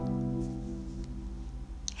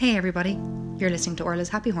Hey everybody, you're listening to Orla's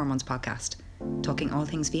Happy Hormones podcast, talking all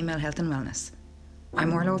things female health and wellness.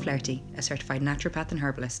 I'm Orla O'Flaherty, a certified naturopath and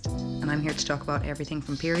herbalist, and I'm here to talk about everything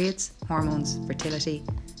from periods, hormones, fertility,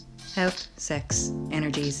 health, sex,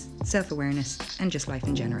 energies, self-awareness, and just life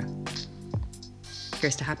in general.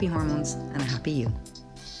 Here's to happy hormones and a happy you.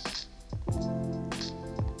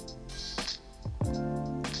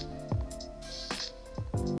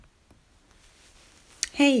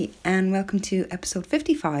 Hey, and welcome to episode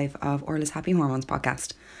 55 of Orla's Happy Hormones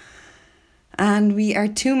podcast. And we are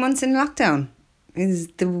 2 months in lockdown. It is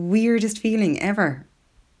the weirdest feeling ever.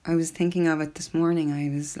 I was thinking of it this morning.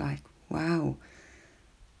 I was like, wow,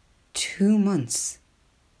 2 months.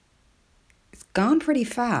 It's gone pretty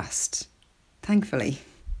fast, thankfully.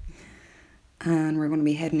 And we're going to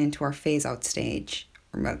be heading into our phase out stage.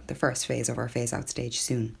 Well, the first phase of our phase out stage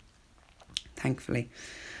soon, thankfully.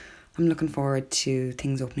 I'm looking forward to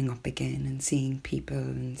things opening up again and seeing people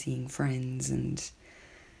and seeing friends. And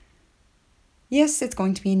yes, it's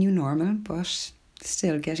going to be a new normal, but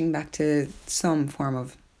still getting back to some form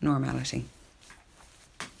of normality.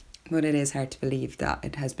 But it is hard to believe that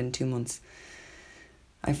it has been 2 months.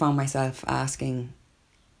 I found myself asking,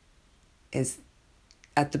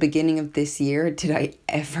 at the beginning of this year, did I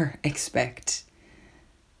ever expect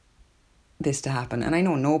this to happen? And I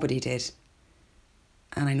know nobody did.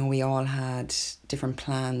 And I know we all had different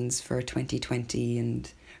plans for 2020.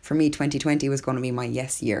 And for me, 2020 was going to be my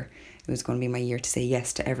yes year. It was going to be my year to say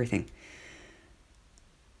yes to everything.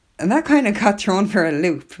 And that kind of got thrown for a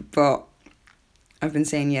loop. But I've been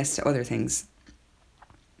saying yes to other things.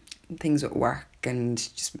 Things with work and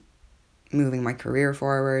just moving my career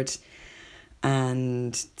forward.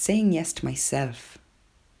 And saying yes to myself,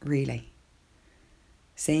 really.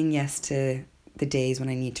 Saying yes to the days when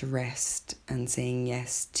I need to rest, and saying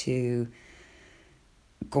yes to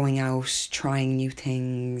going out, trying new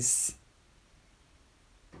things,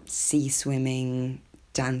 sea swimming,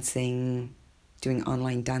 dancing, doing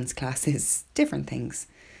online dance classes, different things.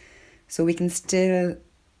 So we can still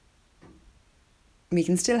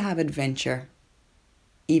have adventure,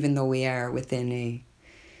 even though we are within a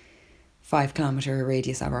 5 kilometre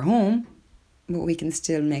radius of our home, but we can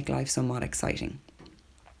still make life somewhat exciting.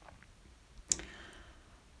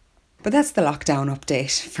 But that's the lockdown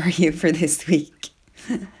update for you for this week.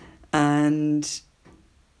 And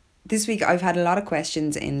this week I've had a lot of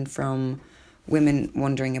questions in from women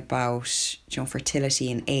wondering about,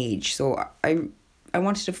 fertility and age. So I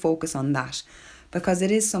wanted to focus on that because it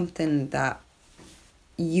is something that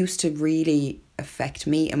used to really affect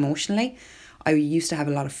me emotionally. I used to have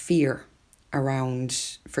a lot of fear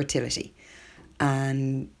around fertility,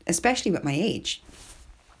 and especially with my age.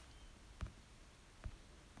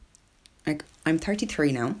 Like, I'm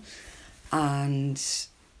 33 now, and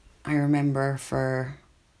I remember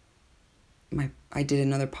I did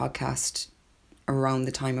another podcast around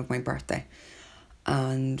the time of my birthday,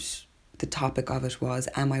 and the topic of it was,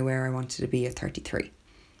 am I where I wanted to be at 33?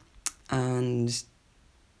 And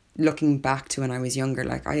looking back to when I was younger,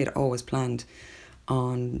 like, I had always planned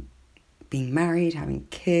on being married, having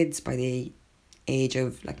kids by the age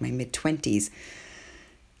of like my mid-20s,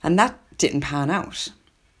 and that didn't pan out.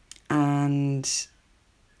 And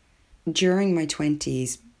during my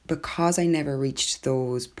 20s, because I never reached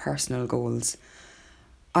those personal goals,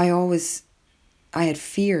 I had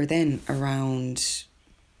fear then around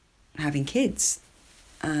having kids.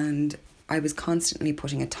 And I was constantly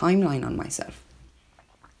putting a timeline on myself.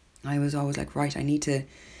 I was always like, right, I need to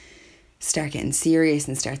start getting serious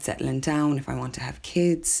and start settling down if I want to have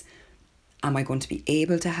kids. Am I going to be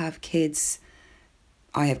able to have kids?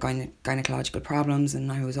 I have gynecological problems,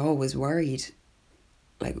 and I was always worried,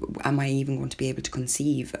 like, am I even going to be able to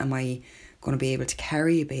conceive? Am I going to be able to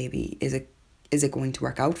carry a baby? Is it going to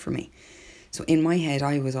work out for me? So in my head,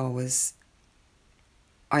 I was always,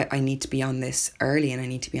 I need to be on this early, and I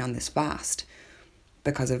need to be on this fast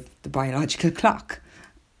because of the biological clock.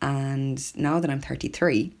 And now that I'm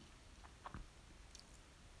 33,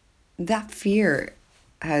 that fear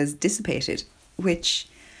has dissipated, which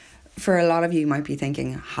for a lot of you might be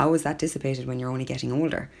thinking, how is that dissipated when you're only getting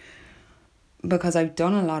older? Because I've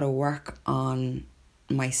done a lot of work on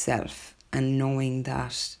myself and knowing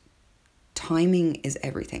that timing is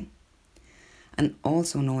everything. And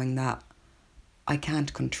also knowing that I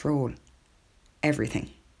can't control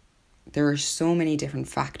everything. There are so many different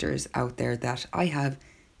factors out there that I have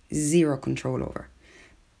zero control over.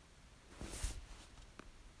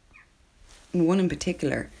 One in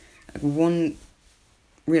particular, one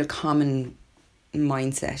real common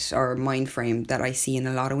mindset or mind frame that I see in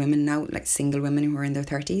a lot of women now, like single women who are in their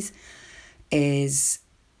 30s, is,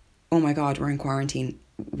 oh my God, we're in quarantine.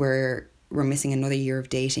 we're missing another year of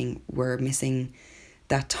dating. We're missing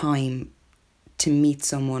that time to meet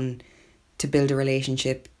someone, to build a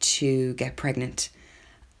relationship, to get pregnant.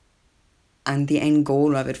 And the end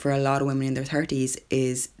goal of it for a lot of women in their 30s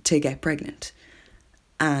is to get pregnant.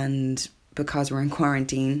 And because we're in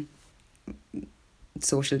quarantine,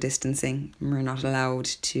 social distancing, we're not allowed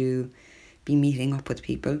to be meeting up with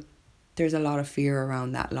people, there's a lot of fear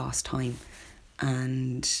around that lost time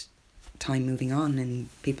and time moving on and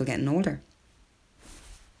people getting older.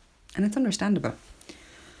 And it's understandable.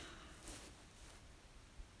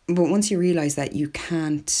 But once you realise that you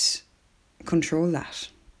can't control that,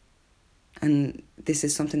 and this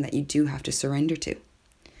is something that you do have to surrender to,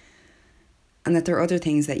 and that there are other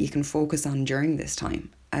things that you can focus on during this time,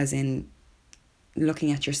 as in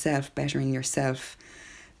looking at yourself, bettering yourself,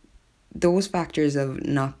 those factors of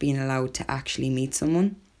not being allowed to actually meet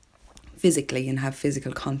someone physically and have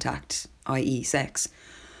physical contact, i.e. sex,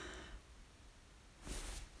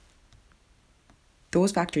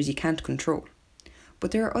 those factors you can't control.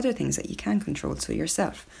 But there are other things that you can control, so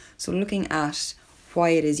yourself. So looking at why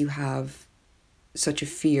it is you have such a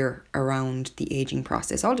fear around the aging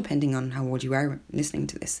process, all depending on how old you are listening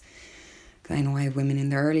to this. Because I know I have women in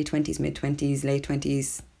their early 20s, mid-20s, late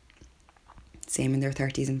 20s, same in their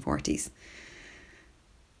 30s and 40s.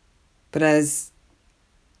 But as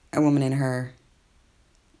a woman in her,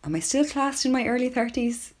 am I still classed in my early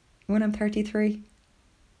 30s when I'm 33?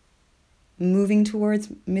 Moving towards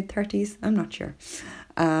mid-30s? I'm not sure.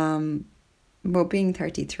 But being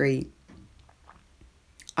 33,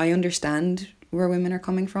 I understand where women are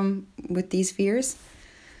coming from with these fears.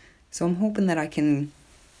 So I'm hoping that I can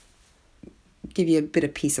give you a bit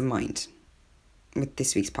of peace of mind with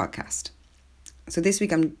this week's podcast. So this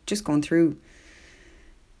week I'm just going through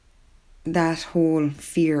that whole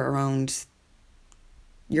fear around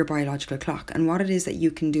your biological clock and what it is that you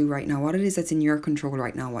can do right now, what it is that's in your control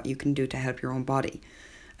right now, what you can do to help your own body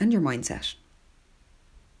and your mindset.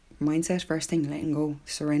 Mindset first thing, letting go,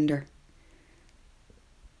 surrender.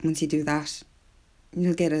 Once you do that,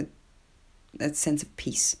 you'll get a sense of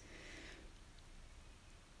peace.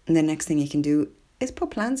 And the next thing you can do is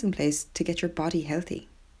put plans in place to get your body healthy.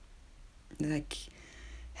 Like,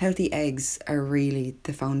 healthy eggs are really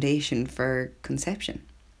the foundation for conception.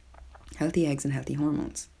 Healthy eggs and healthy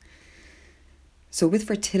hormones. So with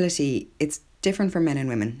fertility, it's different for men and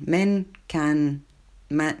women.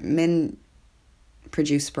 Men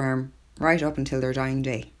produce sperm right up until their dying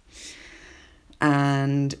day.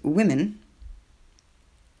 And women,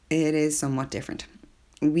 it is somewhat different.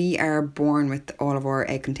 We are born with all of our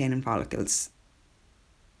egg-containing follicles.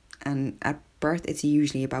 And at birth, it's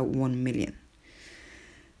usually about 1 million.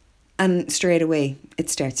 And straight away, it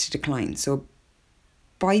starts to decline. So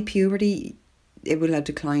by puberty, it will have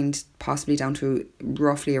declined possibly down to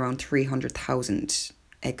roughly around 300,000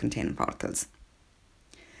 egg-containing follicles.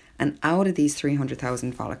 And out of these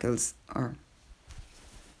 300,000 follicles, or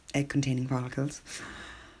egg-containing follicles,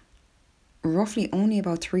 roughly only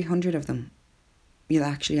about 300 of them you'll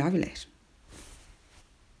actually ovulate.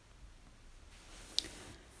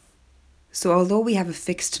 So although we have a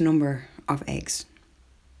fixed number of eggs,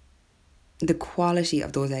 the quality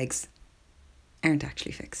of those eggs aren't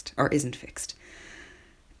actually fixed or isn't fixed.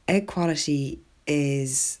 Egg quality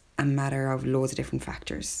is a matter of loads of different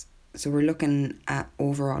factors. So we're looking at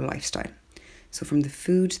overall lifestyle. So from the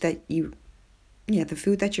food that you're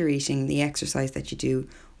eating, the exercise that you do,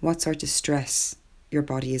 what sort of stress your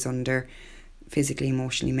body is under, physically,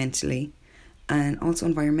 emotionally, mentally, and also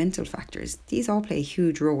environmental factors. These all play a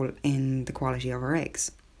huge role in the quality of our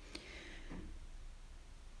eggs.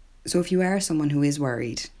 So if you are someone who is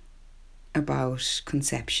worried about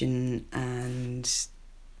conception and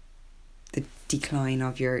the decline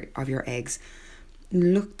of your eggs,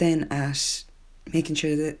 look then at making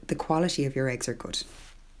sure that the quality of your eggs are good.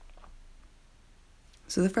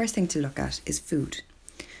 So the first thing to look at is food.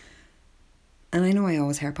 And I know I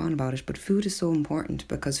always harp on about it, but food is so important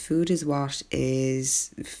because food is what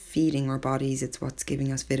is feeding our bodies. It's what's giving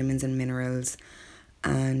us vitamins and minerals,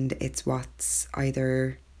 and it's what's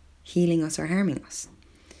either healing us or harming us.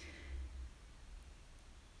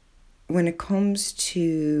 When it comes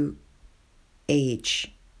to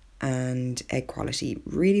age and egg quality,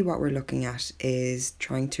 really what we're looking at is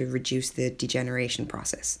trying to reduce the degeneration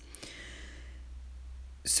process.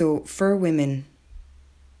 So for women,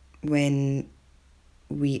 when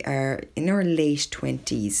we are in our late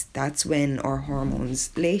 20s, that's when our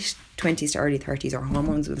hormones, late 20s to early 30s, our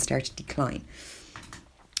hormones will start to decline.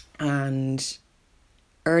 And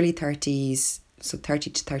early 30s, so 30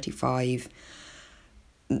 to 35,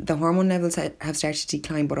 the hormone levels have started to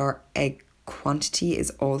decline, but our egg quantity is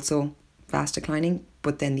also fast declining,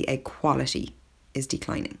 but then the egg quality is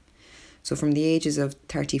declining. So from the ages of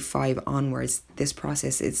 35 onwards, this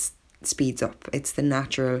process speeds up. It's the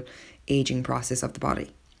natural aging process of the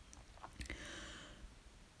body.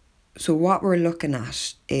 So what we're looking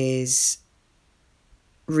at is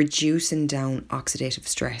reducing down oxidative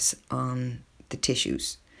stress on the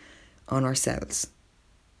tissues, on our cells.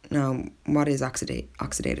 Now, what is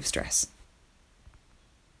oxidative stress?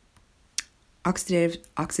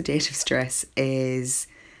 Oxidative stress is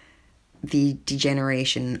the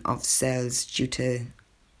degeneration of cells due to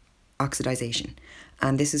oxidization,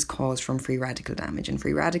 and this is caused from free radical damage. And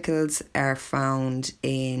free radicals are found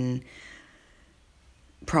in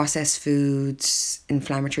processed foods,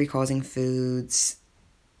 inflammatory causing foods,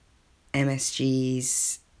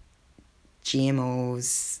 MSGs,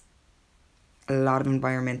 GMOs, a lot of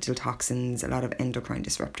environmental toxins, a lot of endocrine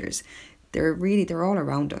disruptors. They're all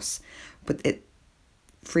around us, but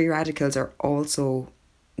free radicals are also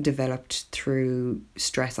developed through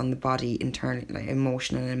stress on the body internally, like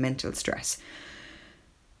emotional and mental stress.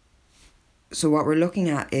 So what we're looking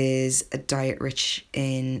at is a diet rich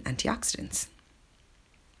in antioxidants,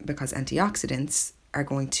 because antioxidants are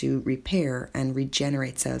going to repair and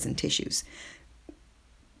regenerate cells and tissues.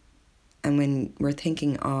 And when we're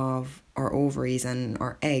thinking of our ovaries and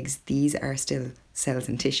our eggs, these are still cells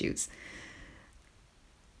and tissues.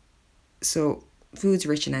 So foods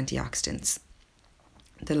rich in antioxidants,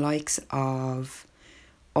 the likes of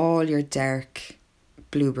all your dark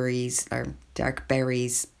blueberries or dark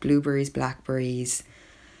berries, blueberries, blackberries,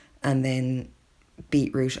 and then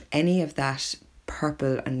beetroot, any of that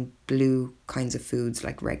purple and blue kinds of foods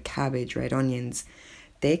like red cabbage, red onions,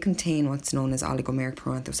 they contain what's known as oligomeric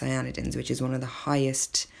proanthocyanidins, which is one of the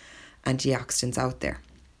highest antioxidants out there.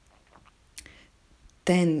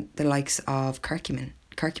 Then the likes of curcumin,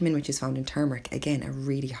 which is found in turmeric, again, a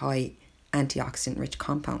really high antioxidant rich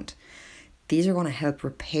compound. These are going to help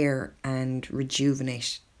repair and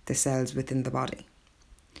rejuvenate the cells within the body.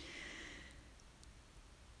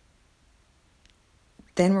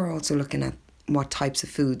 Then we're also looking at what types of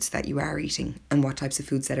foods that you are eating and what types of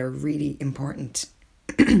foods that are really important.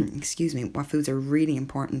 What foods are really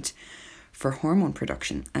important for hormone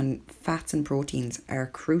production, and fats and proteins are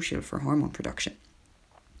crucial for hormone production.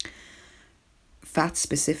 Fats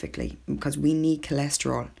specifically, because we need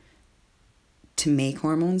cholesterol to make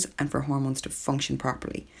hormones and for hormones to function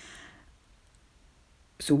properly.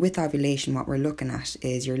 So with ovulation, what we're looking at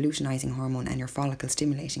is your luteinizing hormone and your follicle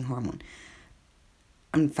stimulating hormone.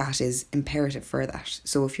 And fat is imperative for that.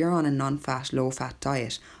 So if you're on a non-fat, low-fat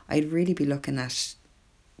diet, I'd really be looking at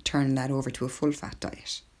turning that over to a full-fat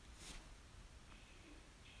diet.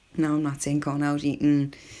 Now, I'm not saying going out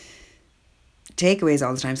eating takeaways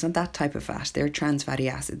all the time. It's not that type of fat. They're trans fatty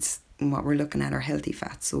acids. And what we're looking at are healthy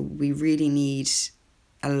fats. So we really need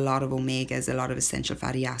a lot of omegas, a lot of essential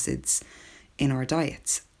fatty acids in our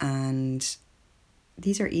diets. And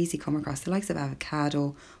these are easy to come across. The likes of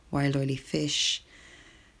avocado, wild oily fish,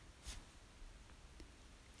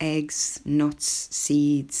 eggs, nuts,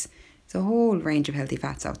 seeds. There's a whole range of healthy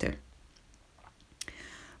fats out there.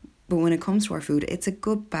 But when it comes to our food, it's a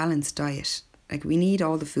good balanced diet. Like, we need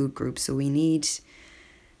all the food groups. So we need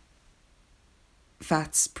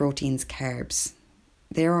fats, proteins, carbs.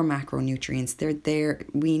 They're our macronutrients. They're there.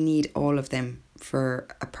 We need all of them for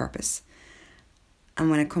a purpose. And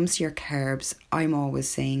when it comes to your carbs, I'm always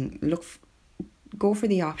saying, go for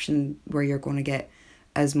the option where you're going to get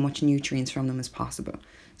as much nutrients from them as possible.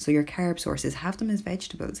 So your carb sources, have them as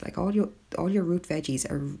vegetables. Like all your root veggies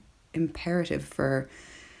are imperative for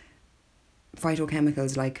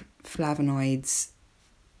phytochemicals like flavonoids,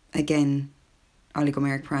 again,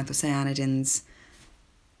 oligomeric proanthocyanidins,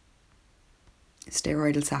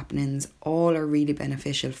 steroidal saponins, all are really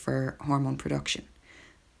beneficial for hormone production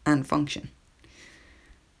and function.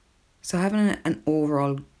 So having an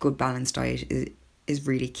overall good balanced diet is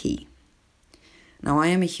really key. Now, I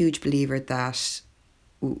am a huge believer that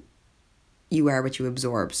you are what you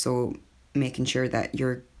absorb. So making sure that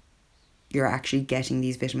you're actually getting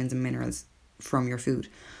these vitamins and minerals from your food.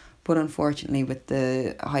 But unfortunately, with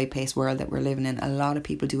the high-paced world that we're living in, a lot of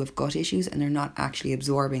people do have gut issues and they're not actually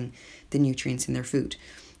absorbing the nutrients in their food.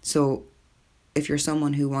 So if you're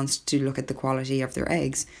someone who wants to look at the quality of their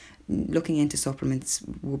eggs, looking into supplements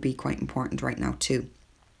will be quite important right now too.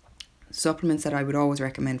 Supplements that I would always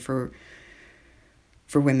recommend for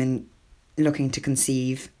women looking to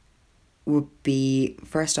conceive would be,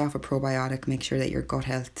 first off, a probiotic. Make sure that your gut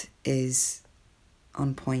health is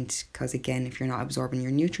on point, because again, if you're not absorbing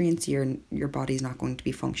your nutrients, your body's not going to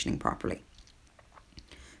be functioning properly.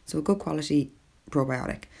 So a good quality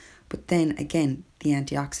probiotic. But then again, the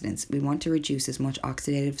antioxidants, we want to reduce as much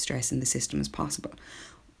oxidative stress in the system as possible.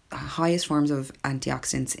 The highest forms of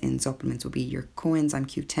antioxidants in supplements will be your coenzyme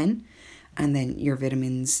Q10 and then your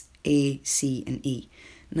vitamins A, C and E.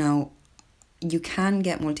 Now, you can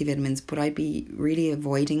get multivitamins, but I'd be really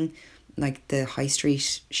avoiding like the high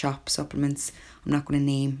street shop supplements. I'm not going to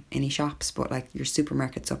name any shops, but like your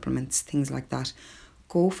supermarket supplements, things like that.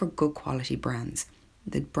 Go for good quality brands.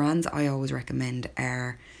 The brands I always recommend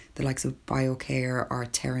are the likes of BioCare or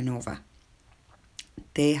Terra Nova.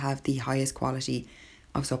 They have the highest quality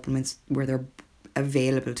of supplements where they're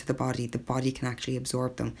available to the body can actually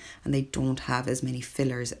absorb them, and they don't have as many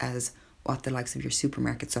fillers as what the likes of your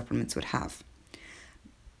supermarket supplements would have.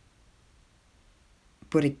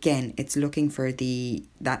 But again, it's looking for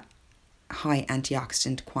that high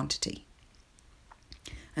antioxidant quantity.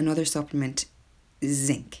 Another supplement is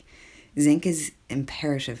zinc. Zinc is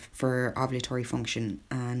imperative for ovulatory function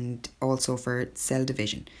and also for cell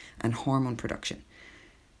division and hormone production.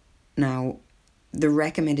 Now, the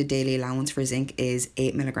recommended daily allowance for zinc is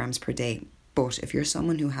 8 milligrams per day. But if you're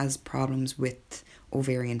someone who has problems with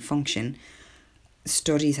ovarian function,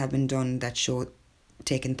 studies have been done that show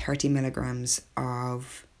taking 30 milligrams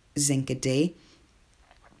of zinc a day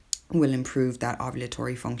will improve that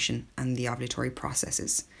ovulatory function and the ovulatory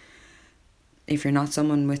processes. If you're not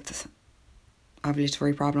someone with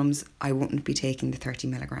ovulatory problems, I wouldn't be taking the 30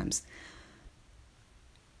 milligrams.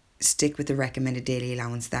 Stick with the recommended daily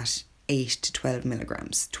allowance, that 8 to 12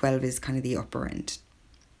 milligrams. 12 is kind of the upper end.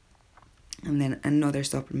 And then another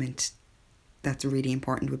supplement that's really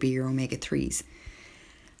important would be your omega-3s.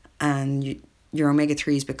 And your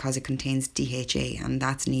omega-3s, because it contains DHA, and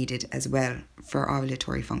that's needed as well for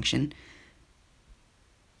ovulatory function.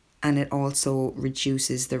 And it also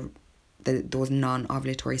reduces those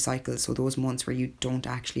non-ovulatory cycles, so those months where you don't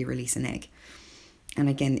actually release an egg. And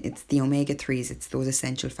again, it's the omega-3s, it's those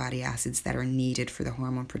essential fatty acids that are needed for the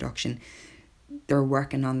hormone production. They're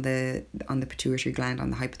working on the pituitary gland,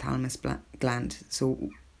 on the hypothalamus gland.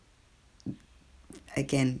 So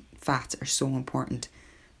again, fats are so important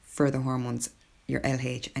for the hormones, your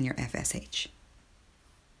LH and your FSH.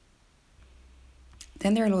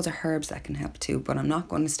 Then there are loads of herbs that can help too, but I'm not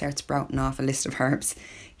going to start sprouting off a list of herbs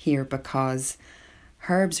here because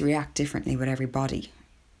herbs react differently with everybody.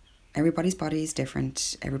 Everybody's body is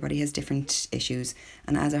different, everybody has different issues,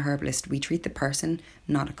 and as a herbalist, we treat the person,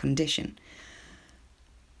 not a condition.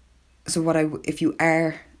 So if you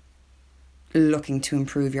are looking to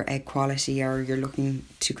improve your egg quality, or you're looking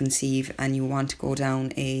to conceive and you want to go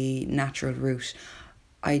down a natural route,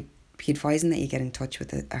 I'd be advising that you get in touch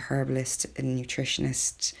with a herbalist, a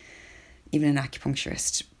nutritionist, even an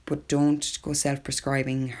acupuncturist, but don't go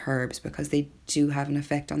self-prescribing herbs because they do have an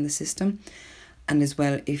effect on the system. And as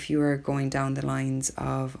well, if you are going down the lines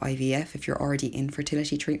of IVF, if you're already in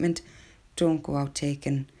fertility treatment, don't go out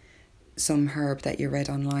taking some herb that you read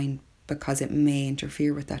online because it may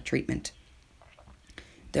interfere with that treatment.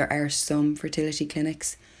 There are some fertility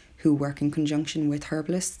clinics who work in conjunction with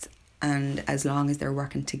herbalists, and as long as they're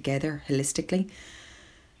working together holistically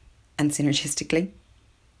and synergistically,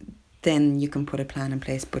 then you can put a plan in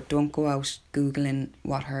place. But don't go out Googling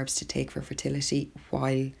what herbs to take for fertility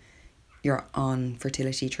while you're on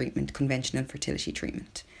fertility treatment, conventional fertility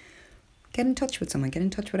treatment. Get in touch with someone, get in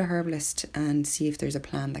touch with a herbalist and see if there's a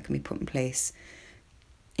plan that can be put in place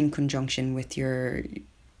in conjunction with your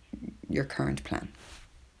current plan.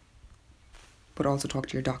 But also talk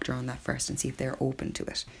to your doctor on that first and see if they're open to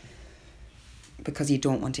it, because you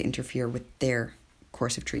don't want to interfere with their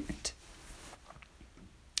course of treatment.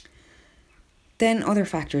 Then other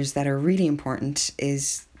factors that are really important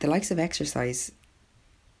is the likes of exercise.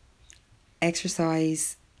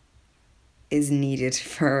 Exercise is needed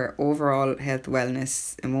for overall health,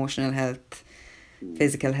 wellness, emotional health,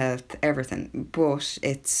 physical health, everything. But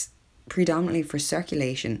it's predominantly for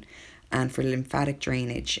circulation and for lymphatic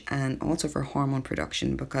drainage and also for hormone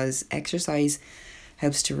production, because exercise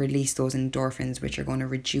helps to release those endorphins, which are going to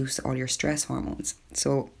reduce all your stress hormones.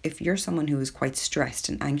 So if you're someone who is quite stressed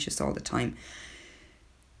and anxious all the time,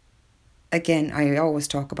 again, I always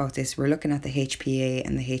talk about this, we're looking at the HPA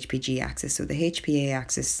and the HPG axis. So the HPA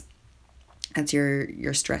axis, that's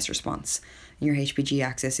your stress response. And your HPG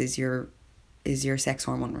axis is your sex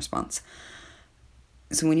hormone response.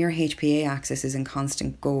 So when your HPA axis is in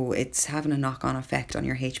constant go, it's having a knock-on effect on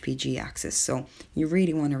your HPG axis. So you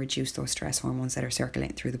really want to reduce those stress hormones that are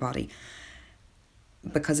circulating through the body.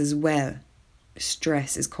 Because as well,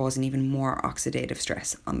 stress is causing even more oxidative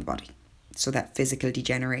stress on the body. So that physical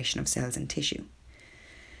degeneration of cells and tissue.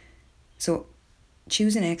 So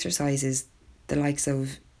choosing exercises, the likes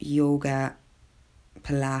of yoga,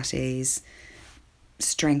 Pilates,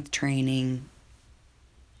 strength training,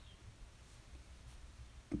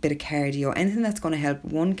 a bit of cardio, anything that's going to help,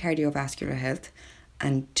 one, cardiovascular health,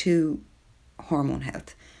 and two, hormone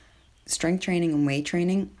health. Strength training and weight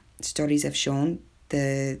training, studies have shown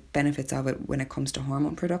the benefits of it when it comes to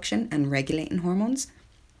hormone production and regulating hormones.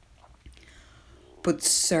 But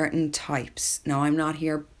certain types, now I'm not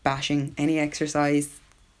here bashing any exercise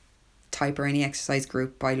type or any exercise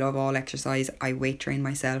group. I love all exercise. I weight train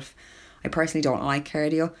myself. I personally don't like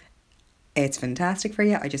cardio. It's fantastic for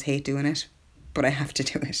you. I just hate doing it, but I have to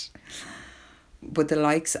do it. But the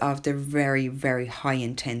likes of the very, very high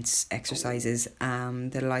intense exercises,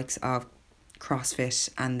 the likes of CrossFit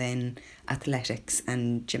and then athletics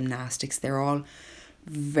and gymnastics, they're all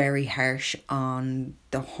very harsh on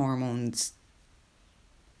the hormones.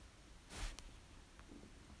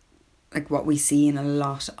 Like what we see in a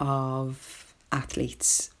lot of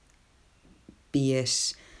athletes, be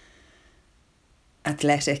it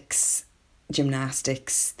athletics,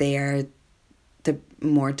 gymnastics, they're the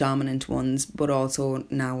more dominant ones, but also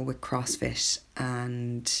now with CrossFit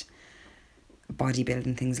and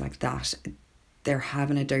bodybuilding, things like that, they're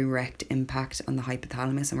having a direct impact on the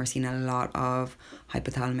hypothalamus, and we're seeing a lot of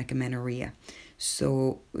hypothalamic amenorrhea.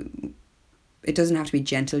 So it doesn't have to be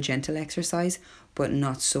gentle exercise, but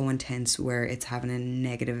not so intense where it's having a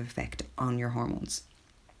negative effect on your hormones.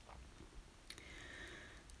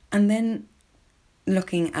 And then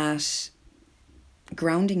looking at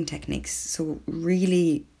grounding techniques, so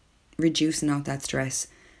really reducing out that stress,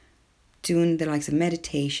 doing the likes of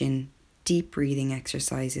meditation, deep breathing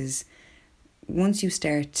exercises. Once you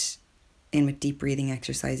start in with deep breathing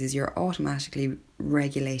exercises, you're automatically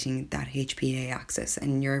regulating that HPA axis,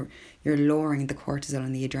 and you're lowering the cortisol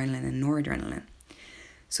and the adrenaline and noradrenaline.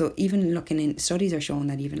 So even looking in, studies are showing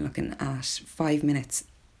that even looking at 5 minutes,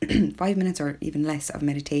 5 minutes or even less of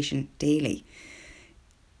meditation daily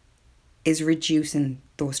is reducing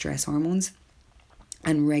those stress hormones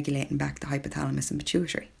and regulating back the hypothalamus and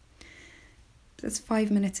pituitary. That's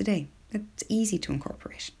 5 minutes a day. It's easy to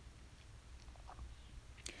incorporate.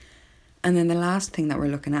 And then the last thing that we're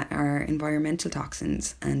looking at are environmental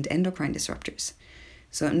toxins and endocrine disruptors.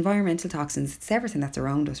 So environmental toxins, it's everything that's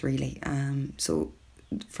around us really. So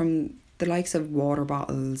from the likes of water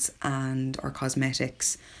bottles and our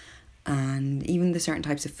cosmetics and even the certain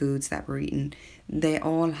types of foods that we're eating, they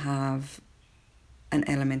all have an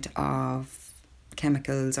element of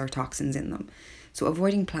chemicals or toxins in them. So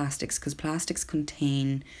avoiding plastics, because plastics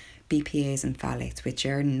contain BPAs and phthalates, which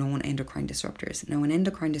are known endocrine disruptors. Now, an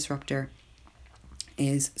endocrine disruptor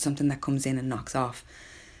is something that comes in and knocks off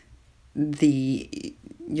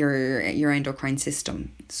your endocrine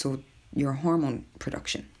system, so your hormone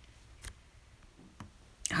production.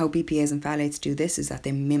 How BPAs and phthalates do this is that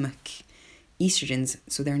they mimic estrogens,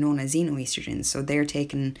 so they're known as xenoestrogens. So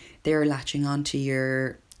they're latching onto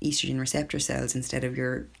your estrogen receptor cells instead of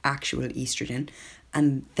your actual estrogen,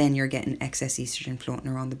 and then you're getting excess estrogen floating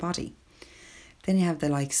around the body. Then you have the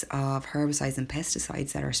likes of herbicides and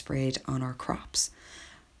pesticides that are sprayed on our crops.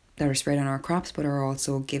 That are sprayed on our crops, but are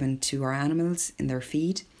also given to our animals in their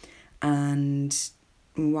feed. And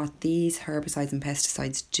what these herbicides and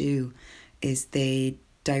pesticides do is they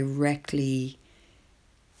directly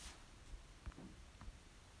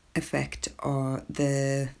affect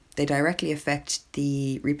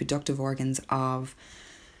the reproductive organs of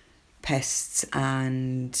pests,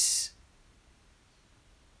 and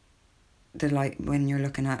when you're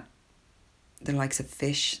looking at the likes of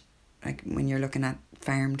fish, like when you're looking at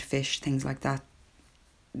farmed fish, things like that,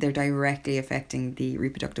 they're directly affecting the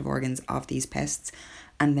reproductive organs of these pests,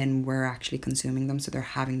 and then we're actually consuming them, so they're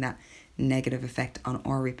having that negative effect on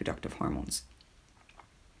our reproductive hormones.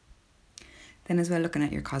 Then as well, looking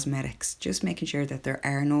at your cosmetics, just making sure that there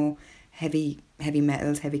are no heavy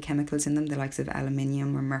metals, heavy chemicals in them, the likes of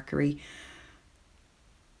aluminium or mercury.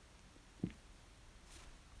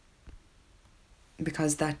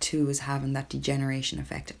 Because that too is having that degeneration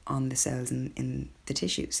effect on the cells in the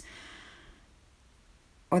tissues.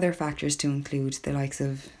 Other factors to include the likes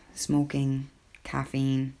of smoking,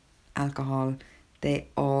 caffeine, alcohol, they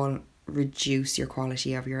all reduce your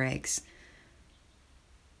quality of your eggs.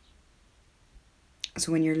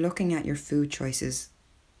 So when you're looking at your food choices,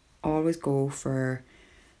 always go for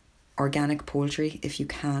organic poultry if you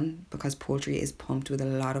can, because poultry is pumped with a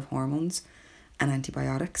lot of hormones and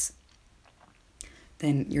antibiotics.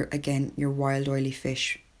 Then your wild oily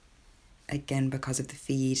fish, again because of the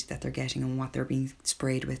feed that they're getting and what they're being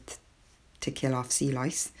sprayed with to kill off sea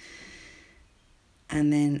lice.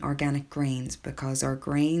 And then organic grains, because our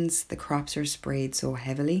grains, the crops are sprayed so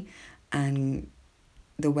heavily, and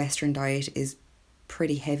the Western diet is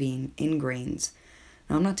pretty heavy in grains.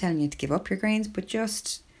 Now, I'm not telling you to give up your grains, but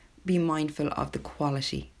just be mindful of the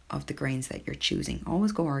quality of the grains that you're choosing.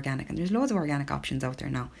 Always go organic, and there's loads of organic options out there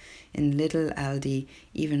now. In Lidl, Aldi,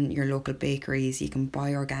 even your local bakeries, you can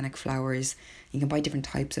buy organic flours. You can buy different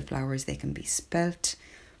types of flours. They can be spelt,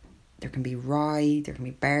 there can be rye, there can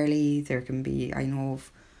be barley, there can be, I know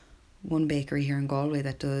of one bakery here in Galway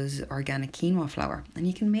that does organic quinoa flour, and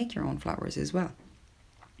you can make your own flours as well.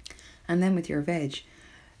 And then with your veg,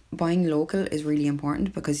 buying local is really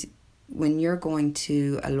important, because when you're going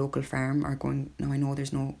to a local farm now I know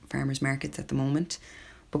there's no farmers markets at the moment,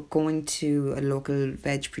 but going to a local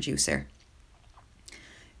veg producer,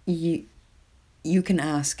 you can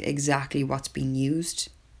ask exactly what's being used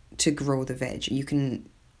to grow the veg. You can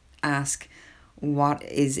ask what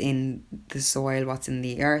is in the soil, what's in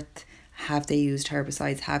the earth. Have they used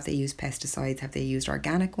herbicides? Have they used pesticides? Have they used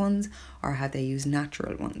organic ones, or have they used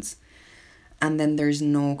natural ones? And then there's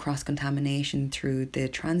no cross-contamination through the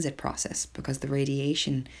transit process, because the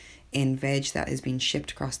radiation in veg that is being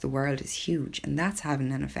shipped across the world is huge, and that's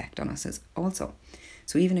having an effect on us also.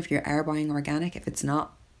 So even if you are buying organic, if it's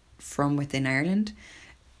not from within Ireland,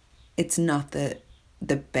 it's not the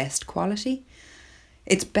best quality.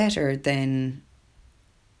 It's better than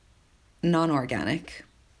non-organic,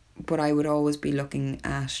 but I would always be looking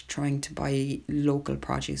at trying to buy local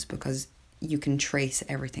produce, because you can trace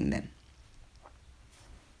everything then.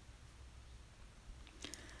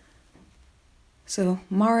 So,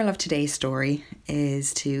 moral of today's story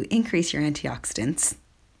is to increase your antioxidants,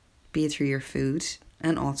 be it through your food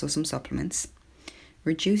and also some supplements.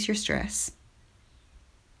 Reduce your stress.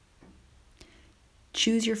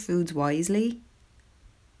 Choose your foods wisely.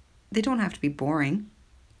 They don't have to be boring.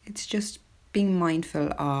 It's just being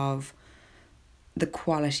mindful of the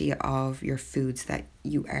quality of your foods that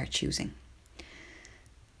you are choosing.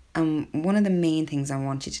 One of the main things I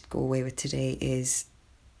want you to go away with today is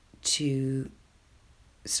to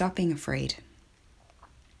stop being afraid.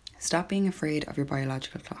 Stop being afraid of your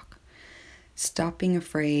biological clock. Stop being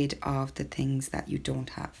afraid of the things that you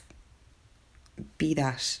don't have. Be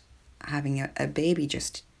that having a baby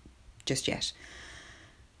just yet.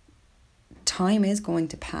 Time is going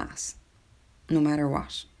to pass, no matter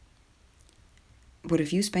what. But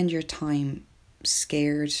if you spend your time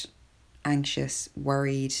scared, anxious,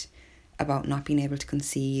 worried about not being able to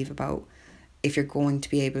conceive, about if you're going to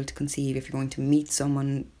be able to conceive, if you're going to meet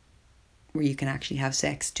someone where you can actually have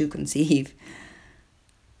sex to conceive,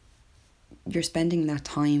 you're spending that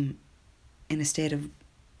time in a state of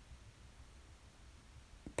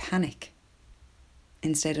panic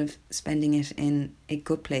instead of spending it in a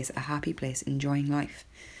good place, a happy place, enjoying life.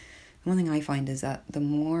 One thing I find is that the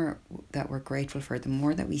more that we're grateful for, the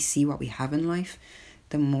more that we see what we have in life,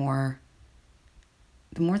 the more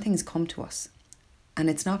things come to us. And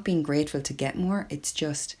it's not being grateful to get more, it's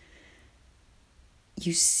just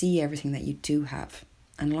you see everything that you do have,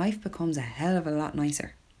 and life becomes a hell of a lot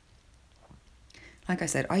nicer. Like I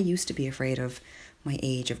said, I used to be afraid of my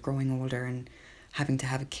age, of growing older and having to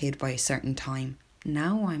have a kid by a certain time.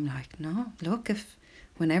 Now I'm like, no, look, if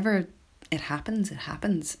whenever it happens, it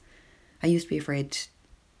happens. I used to be afraid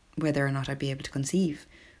whether or not I'd be able to conceive.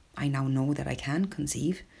 I now know that I can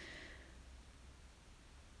conceive.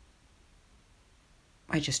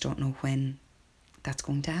 I just don't know when that's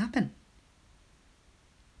going to happen.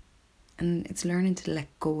 And it's learning to let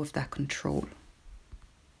go of that control.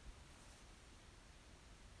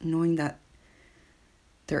 Knowing that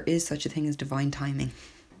there is such a thing as divine timing.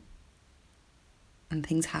 And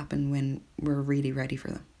things happen when we're really ready for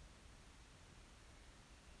them.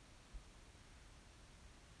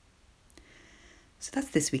 So that's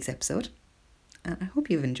this week's episode. And I hope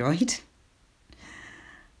you've enjoyed.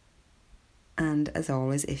 And as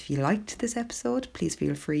always, if you liked this episode, please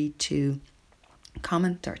feel free to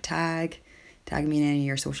comment or tag me in any of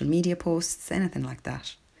your social media posts, anything like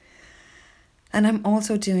that. And I'm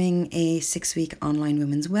also doing a 6-week online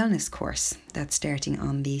women's wellness course that's starting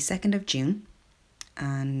on the 2nd of June.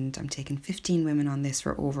 And I'm taking 15 women on this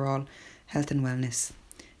for overall health and wellness,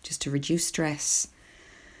 just to reduce stress,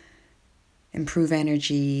 improve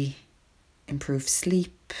energy, improve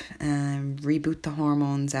sleep, reboot the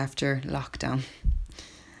hormones after lockdown.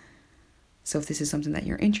 So if this is something that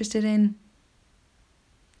you're interested in,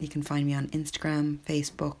 you can find me on Instagram,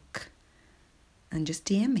 Facebook, and just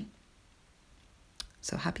DM me.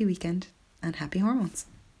 So happy weekend and happy hormones.